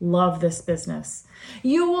will love this business.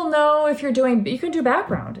 You will know if you can do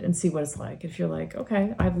background and see what it's like. If you're like,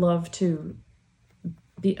 okay, I'd love to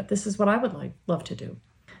this is what I would love to do.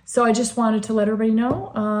 So I just wanted to let everybody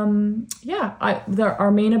know.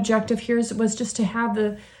 Our main objective here was just to have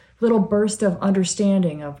the little burst of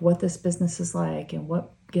understanding of what this business is like and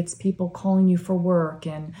what gets people calling you for work.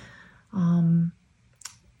 And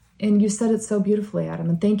you said it so beautifully, Adam.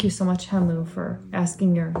 And thank you so much, Hemu, for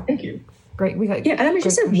asking your Thank you. great. We got and I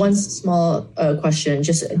just have one small question.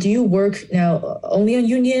 Just, do you work now only on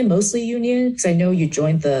union, mostly union? Because I know you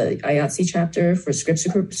joined the IATSE chapter for script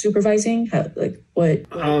supervising. What?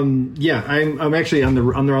 Yeah, I'm actually on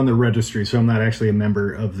the registry, so I'm not actually a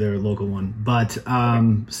member of their local one. But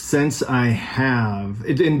since I have,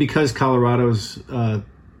 and because Colorado's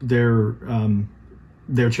their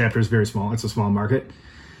chapter is very small, it's a small market.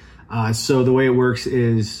 So the way it works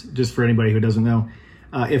is, just for anybody who doesn't know,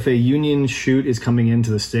 if a union shoot is coming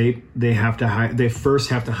into the state, they first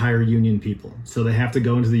have to hire union people. So they have to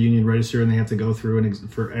go into the union register and they have to go through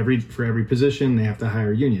for every position they have to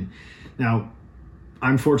hire a union. Now,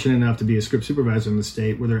 I'm fortunate enough to be a script supervisor in the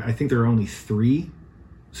state where I think there are only 3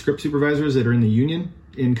 script supervisors that are in the union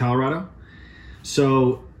in Colorado.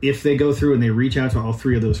 So if they go through and they reach out to all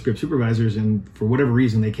 3 of those script supervisors and for whatever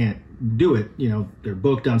reason they can't do it, they're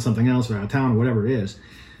booked on something else or out of town or whatever it is,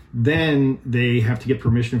 then they have to get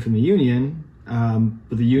permission from the union.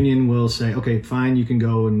 But the union will say, okay, fine, you can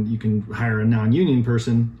go and you can hire a non-union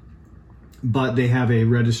person, but they have a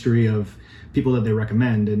registry of people that they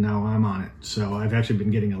recommend, and now I'm on it. So I've actually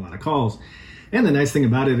been getting a lot of calls. And the nice thing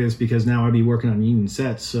about it is because now I'll be working on union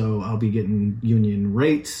sets, so I'll be getting union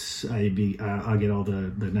rates. I'll get all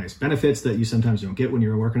the nice benefits that you sometimes don't get when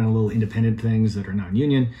you're working on little independent things that are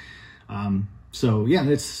non-union. So yeah,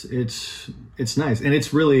 it's nice, and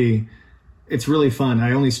it's really fun.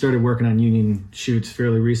 I only started working on union shoots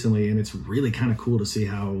fairly recently, and it's really kind of cool to see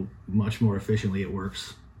how much more efficiently it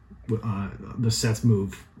works. The sets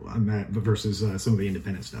move on that versus some of the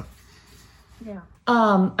independent stuff. Yeah.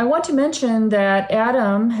 I want to mention that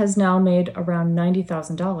Adam has now made around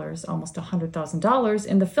 $90,000, almost $100,000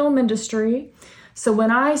 in the film industry. So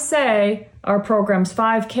when I say our program's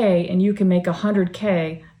 $5K and you can make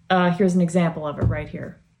 $100K, here's an example of it right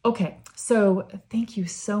here. Okay, so thank you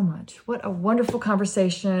so much. What a wonderful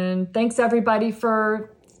conversation. Thanks everybody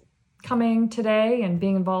for coming today and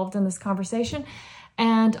being involved in this conversation.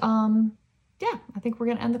 And yeah, I think we're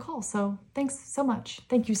going to end the call. So thanks so much.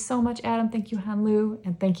 Thank you so much, Adam. Thank you, Hanlu.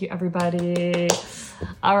 And thank you, everybody.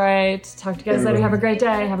 All right. Talk to you guys later. Have a great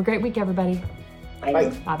day. Have a great week, everybody.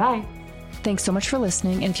 Bye. Bye-bye. Thanks so much for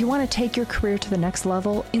listening. And if you want to take your career to the next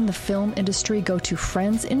level in the film industry, go to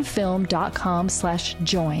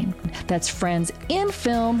friendsinfilm.com/join. That's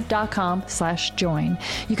friendsinfilm.com/join.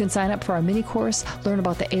 You can sign up for our mini course, learn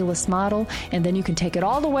about the A-list model, and then you can take it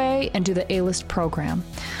all the way and do the A-list program.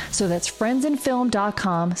 So that's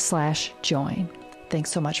friendsinfilm.com/join. Thanks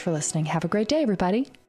so much for listening. Have a great day, everybody.